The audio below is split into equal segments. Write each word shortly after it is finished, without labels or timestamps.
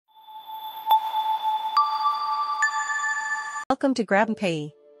Welcome to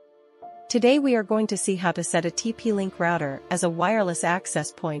GrabNPay. Today we are going to see how to set a TP-Link router as a wireless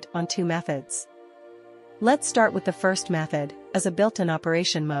access point on two methods. Let's start with the first method, as a built-in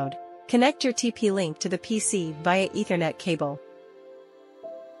operation mode. Connect your TP-Link to the PC via Ethernet cable.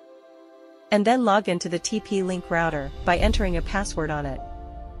 And then log into the TP-Link router by entering a password on it.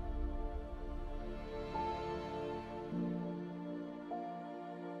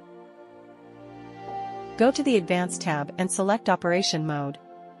 Go to the Advanced tab and select Operation Mode.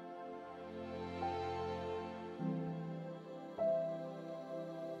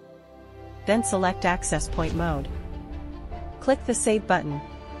 Then select Access Point Mode. Click the Save button.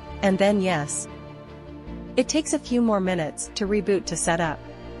 And then Yes. It takes a few more minutes to reboot to set up.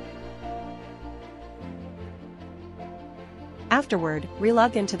 Afterward,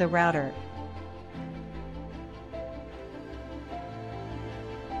 relog into the router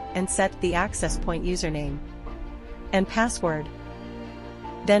and set the access point username and password.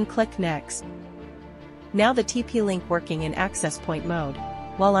 Then click Next. Now the TP-Link working in access point mode.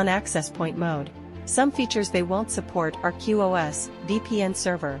 While on access point mode, some features they won't support are QoS, VPN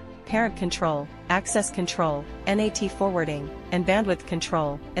server, parent control, access control, NAT forwarding, and bandwidth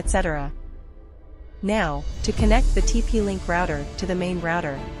control, etc. Now, to connect the TP-Link router to the main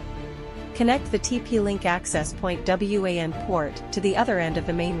router. Connect the TP-Link access point WAN port to the other end of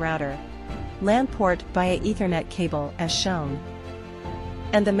the main router. LAN port via Ethernet cable as shown.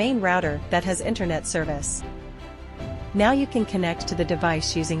 And the main router that has internet service. Now you can connect to the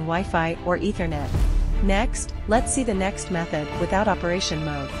device using Wi-Fi or Ethernet. Next, let's see the next method without operation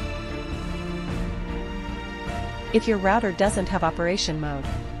mode. If your router doesn't have operation mode,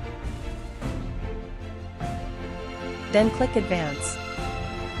 then click Advance.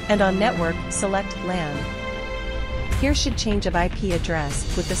 And on Network, select LAN. Here should change of IP address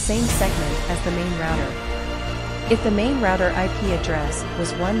with the same segment as the main router. If the main router IP address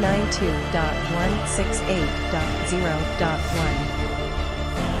was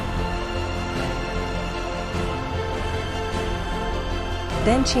 192.168.0.1,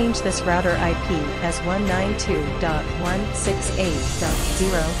 then change this router IP as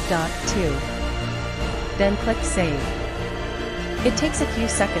 192.168.0.2. Then click Save. It takes a few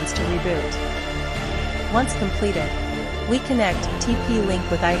seconds to reboot. Once completed, we connect TP-Link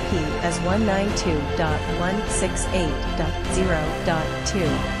with IP as 192.168.0.2.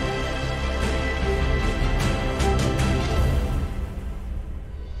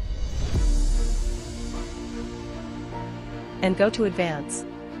 And go to Advance.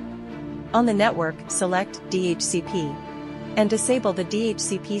 On the network, select DHCP. And disable the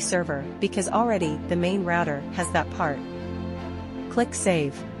DHCP server because already the main router has that part. Click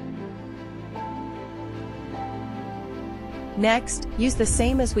Save. Next, use the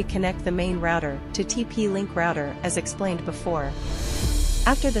same as we connect the main router to TP-Link router as explained before.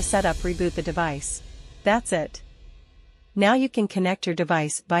 After the setup, reboot the device. That's it. Now you can connect your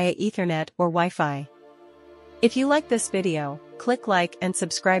device via Ethernet or Wi-Fi. If you like this video, click like and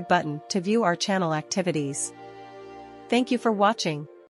subscribe button to view our channel activities. Thank you for watching.